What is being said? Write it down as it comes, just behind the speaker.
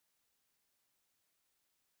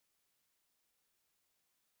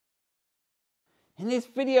In this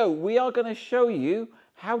video, we are going to show you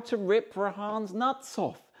how to rip Rahan's nuts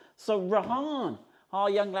off. So Rahan, our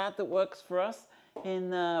young lad that works for us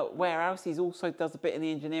in the warehouse, he also does a bit in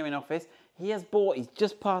the engineering office. He's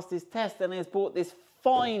just passed his test and has bought this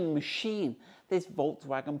fine machine, this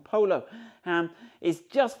Volkswagen Polo. It's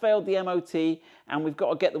just failed the MOT and we've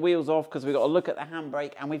got to get the wheels off because we've got to look at the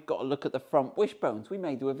handbrake and we've got to look at the front wishbones. We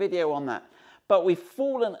may do a video on that. But we've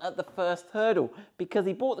fallen at the first hurdle because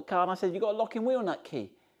he bought the car and I said, "You got a locking wheel nut key?"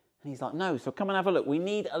 And he's like, "No, so come and have a look. We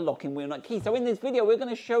need a locking wheel nut key." So in this video, we're going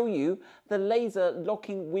to show you the laser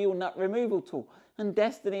locking wheel nut removal tool. And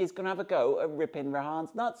Destiny is going to have a go at ripping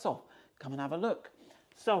Rahan's nuts off. Come and have a look.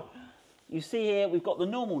 So you see here, we've got the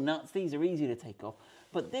normal nuts. These are easy to take off.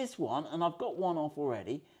 But this one, and I've got one off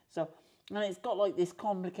already. And it's got like this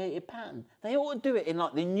complicated pattern. They ought to do it in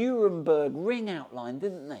like the Nuremberg ring outline,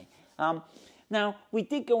 didn't they? Now, we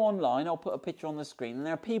did go online, I'll put a picture on the screen, and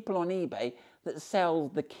there are people on eBay that sell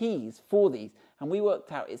the keys for these, and we worked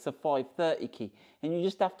out it's a 530 key, and you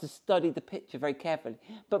just have to study the picture very carefully.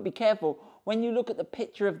 But be careful, when you look at the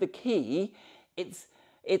picture of the key,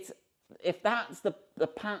 if that's the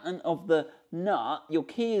pattern of the nut, your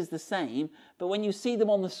key is the same, but when you see them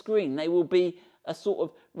on the screen, they will be a sort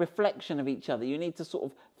of reflection of each other. You need to sort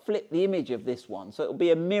of flip the image of this one, so it will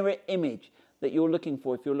be a mirror image that you're looking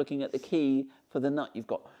for if you're looking at the key for the nut you've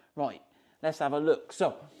got. Right, let's have a look.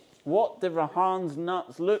 So, what do Rahan's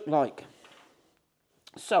nuts look like?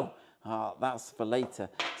 So, that's for later.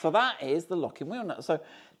 So that is the locking wheel nut. So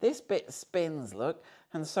this bit spins, look,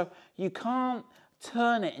 and so you can't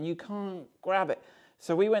turn it and you can't grab it.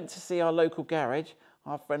 So we went to see our local garage,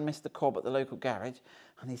 our friend Mr. Cobb at the local garage,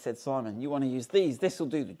 and he said, "Simon, you want to use these? This will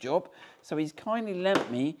do the job." So he's kindly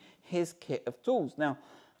lent me his kit of tools. Now,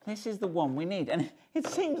 this is the one we need. And it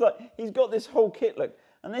seems like he's got this whole kit, look.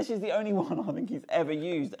 And this is the only one I think he's ever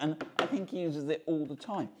used. And I think he uses it all the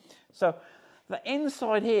time. So the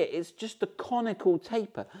inside here is just a conical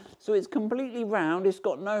taper. So it's completely round. It's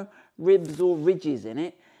got no ribs or ridges in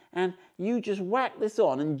it. And you just whack this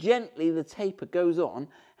on and gently the taper goes on.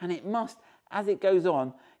 And it must, as it goes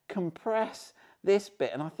on, compress this bit.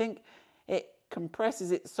 And I think it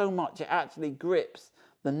compresses it so much it actually grips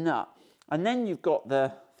the nut. And then you've got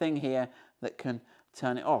the thing here that can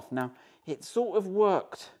turn it off. Now, it sort of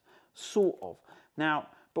worked, sort of. Now,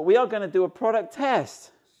 but we are going to do a product test.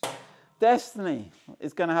 Destiny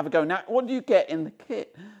is going to have a go. Now, what do you get in the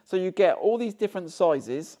kit? So you get all these different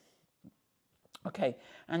sizes. Okay,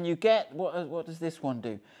 and you get, what does this one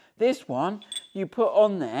do? This one, you put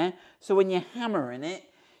on there, so when you're hammering it,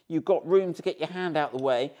 you've got room to get your hand out the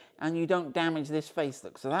way, and you don't damage this face,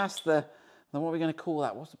 look. So that's what are we going to call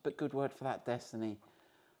that? What's a good word for that, Destiny?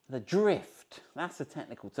 The drift. That's a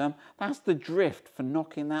technical term. That's the drift for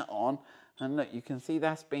knocking that on. And look, you can see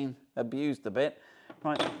that's been abused a bit.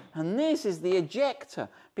 Right. And this is the ejector.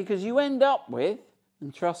 Because you end up with,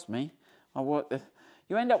 and trust me,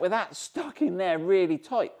 you end up with that stuck in there really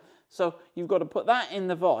tight. So you've got to put that in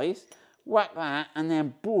the vise, whack that, and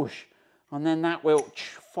then boosh. And then that will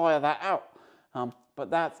fire that out. But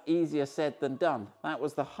that's easier said than done. That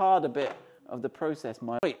was the harder bit of the process,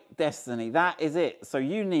 my Destiny. That is it. So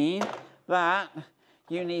you need that,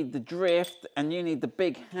 you need the drift, and you need the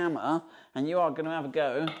big hammer, and you are going to have a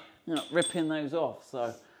go ripping those off.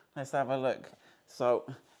 So let's have a look. So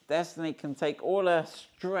Destiny can take all her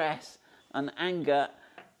stress and anger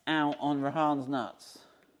out on Rahan's nuts.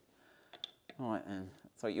 All right then.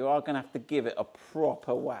 So you are going to have to give it a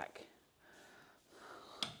proper whack.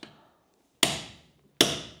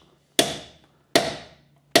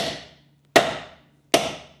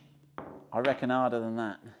 I reckon harder than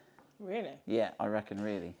that. Really? Yeah, I reckon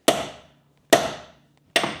really.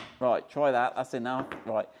 Right, try that. That's enough.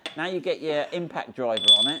 Right, now you get your impact driver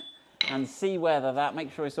on it and see whether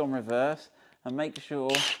make sure it's on reverse and make sure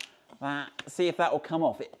see if that will come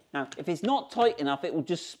off. Now, if it's not tight enough, it will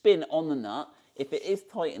just spin on the nut. If it is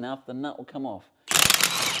tight enough, the nut will come off.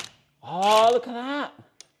 Oh, look at that.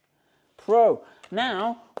 Pro.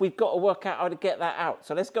 Now, we've got to work out how to get that out.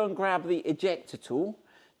 So let's go and grab the ejector tool.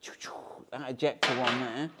 That ejector one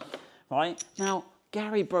there. Right, now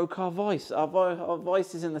Gary broke our vise. Our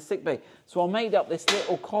vise is in the sick bay. So I made up this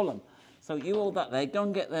little column. So you hold that there, go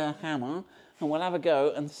and get the hammer, and we'll have a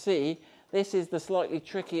go and see. This is the slightly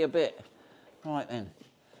trickier bit. Right then,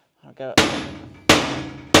 I'll go.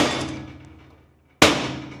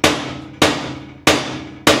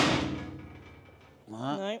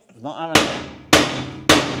 No, not having it.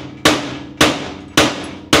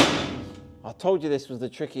 I told you this was the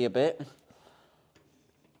trickier bit.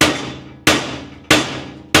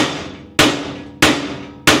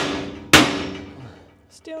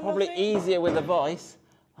 Still Probably nothing? easier with a vice.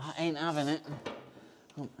 I ain't having it.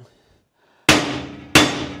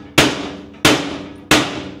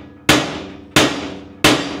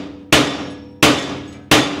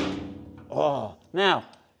 Oh, now,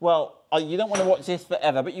 well, you don't want to watch this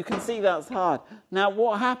forever, but you can see that's hard. Now,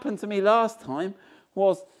 what happened to me last time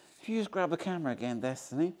was, if you just grab the camera again,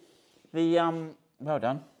 Destiny, well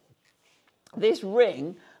done. This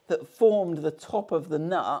ring that formed the top of the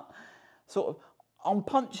nut, sort of, I'm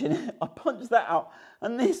punching it, I punched that out,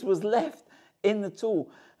 and this was left in the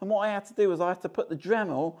tool. And what I had to do was I had to put the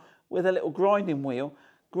Dremel with a little grinding wheel,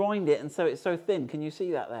 grind it, and so it's so thin. Can you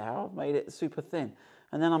see that there? I've made it super thin.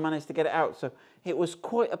 And then I managed to get it out. So it was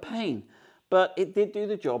quite a pain, but it did do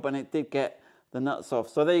the job and it did get the nuts off.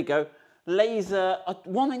 So there you go. Laser,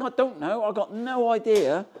 one thing I don't know, I got no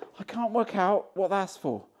idea. I can't work out what that's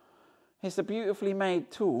for. It's a beautifully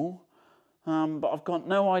made tool, but I've got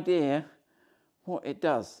no idea what it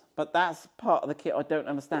does. But that's part of the kit I don't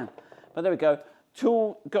understand. But there we go.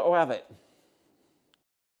 Tool, got to have it.